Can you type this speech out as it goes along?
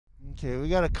Okay, we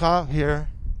got a cop here.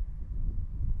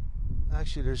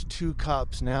 Actually, there's two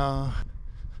cops now.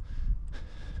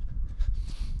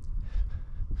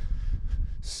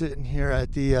 Sitting here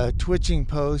at the twitching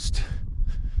post.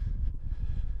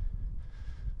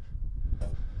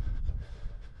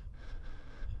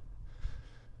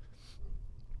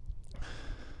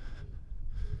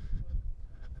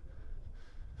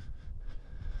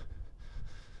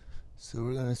 So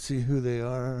we're gonna see who they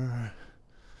are.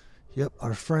 Yep,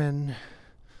 our friend.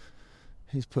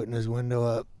 He's putting his window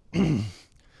up.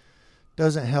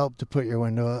 Doesn't help to put your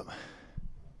window up.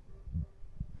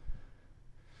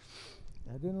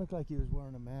 It didn't look like he was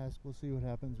wearing a mask. We'll see what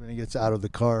happens when he gets out of the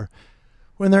car.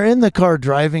 When they're in the car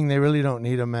driving, they really don't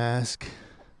need a mask.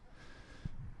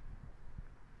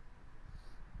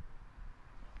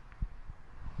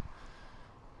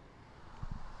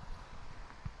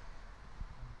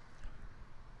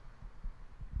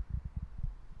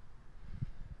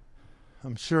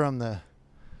 I'm sure I'm the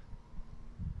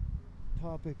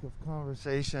topic of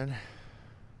conversation.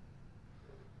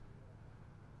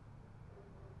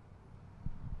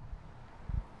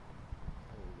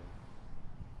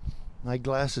 My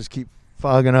glasses keep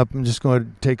fogging up. I'm just going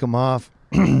to take them off.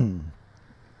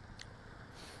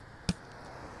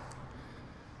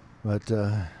 But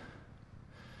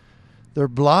they're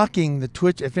blocking the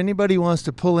Twitch. If anybody wants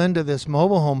to pull into this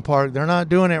mobile home park, they're not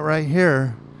doing it right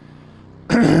here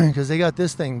because they got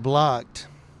this thing blocked.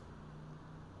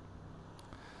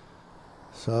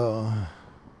 So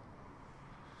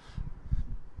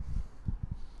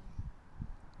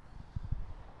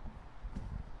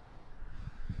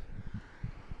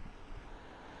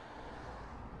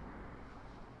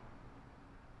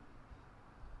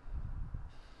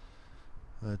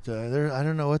but I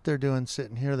don't know what they're doing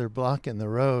sitting here. They're blocking the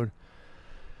road.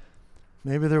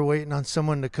 Maybe they're waiting on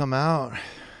someone to come out,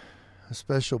 a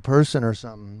special person or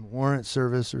something, warrant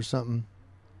service or something.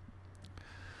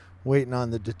 Waiting on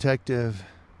the detective.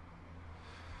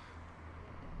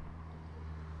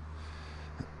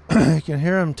 I can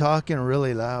hear him talking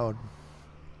really loud.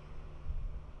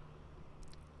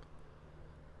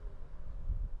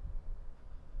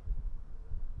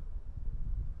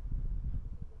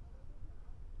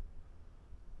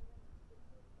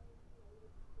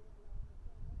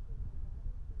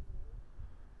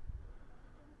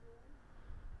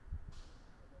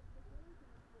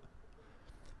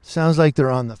 Sounds like they're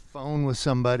on the phone with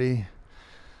somebody.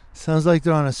 Sounds like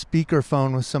they're on a speaker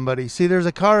phone with somebody. See, there's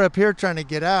a car up here trying to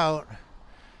get out.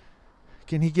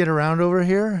 Can he get around over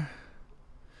here?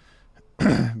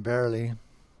 Barely.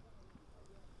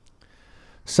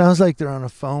 Sounds like they're on a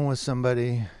phone with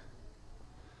somebody.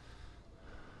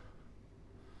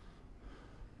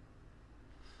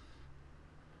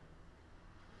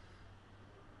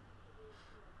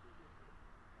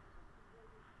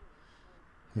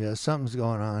 Yeah, something's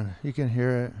going on. You can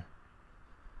hear it.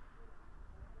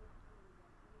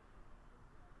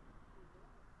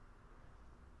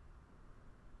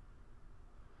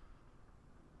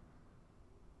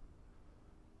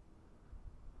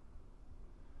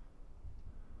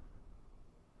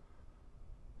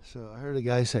 So I heard a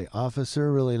guy say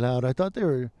officer really loud. I thought they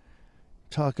were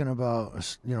talking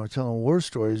about, telling war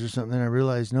stories or something. I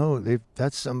realized, no,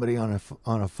 that's somebody on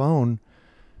a phone.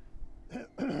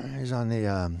 He's on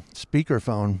the speaker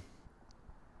phone.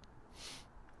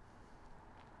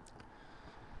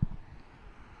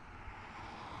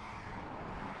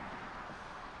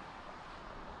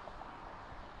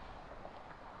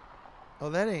 Oh,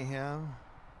 that ain't him.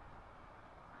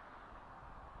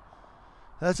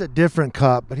 That's a different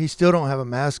cop, but he still don't have a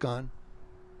mask on.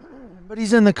 But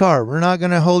he's in the car. We're not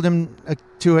going to hold him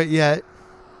to it yet.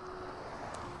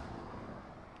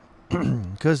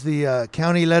 Because the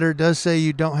county letter does say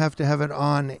you don't have to have it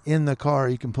on in the car.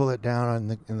 You can pull it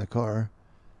down in the car.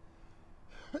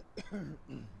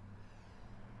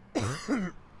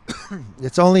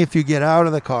 It's only if you get out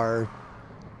of the car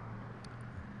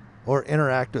or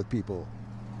interact with people.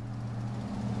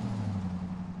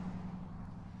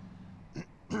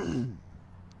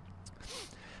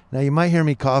 Now you might hear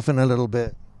me coughing a little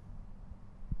bit.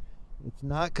 It's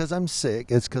not because I'm sick.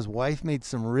 It's because wife made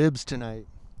some ribs tonight.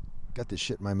 Got this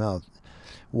shit in my mouth.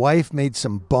 Wife made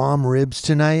some bomb ribs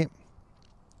tonight,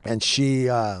 and she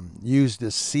used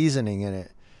this seasoning in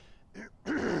it.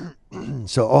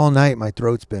 So all night my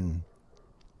throat's been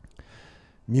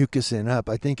mucusing up.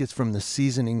 I think it's from the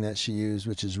seasoning that she used,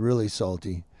 which is really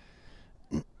salty.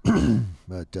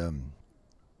 But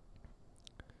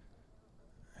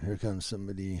here comes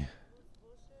somebody.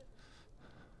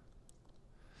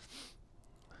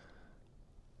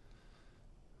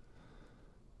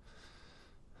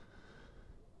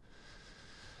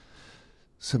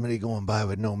 somebody going by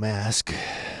with no mask.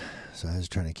 So I was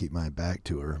trying to keep my back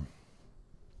to her.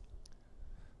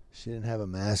 She didn't have a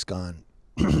mask on.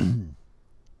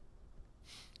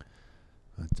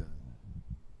 But,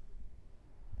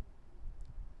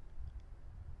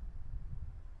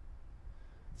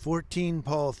 14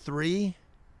 Paul 3.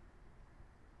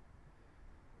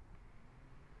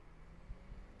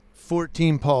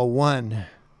 14 Paul 1.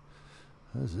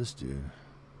 What does this do?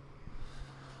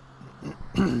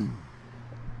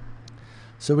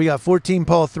 So we got 14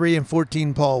 Paul 3 and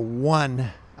 14 Paul 1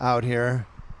 out here.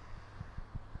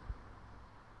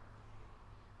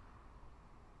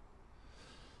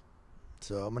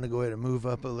 So I'm going to go ahead and move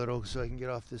up a little so I can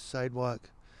get off this sidewalk.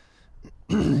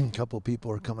 A couple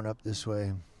people are coming up this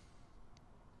way.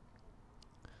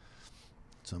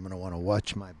 So I'm going to want to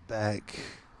watch my back.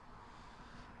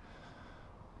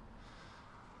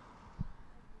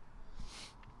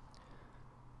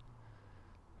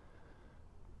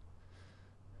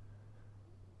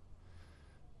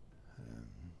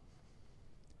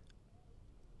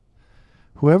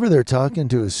 Whoever they're talking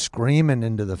to is screaming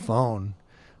into the phone.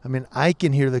 I mean, I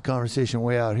can hear the conversation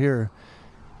way out here.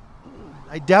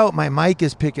 I doubt my mic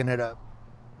is picking it up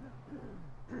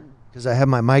because I have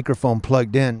my microphone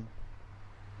plugged in.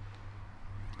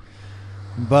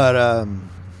 But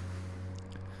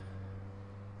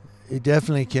it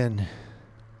definitely can.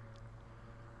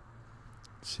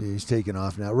 See, he's taking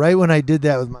off now. Right when I did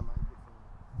that with my microphone,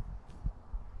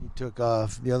 he took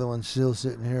off. The other one's still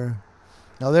sitting here.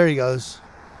 Now there he goes.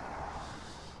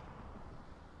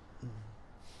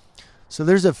 So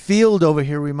there's a field over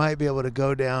here we might be able to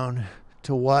go down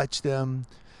to watch them,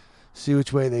 see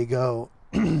which way they go.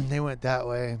 They went that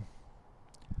way.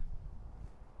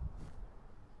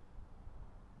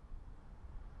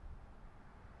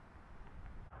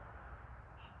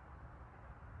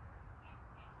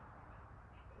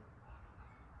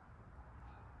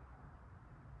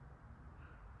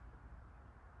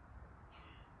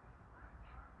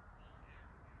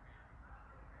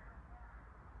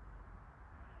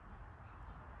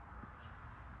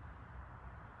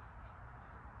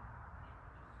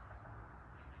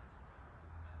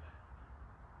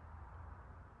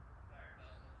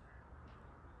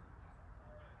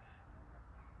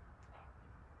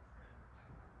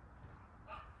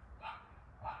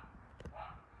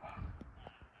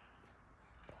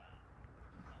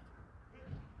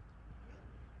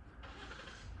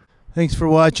 Thanks for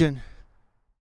watching.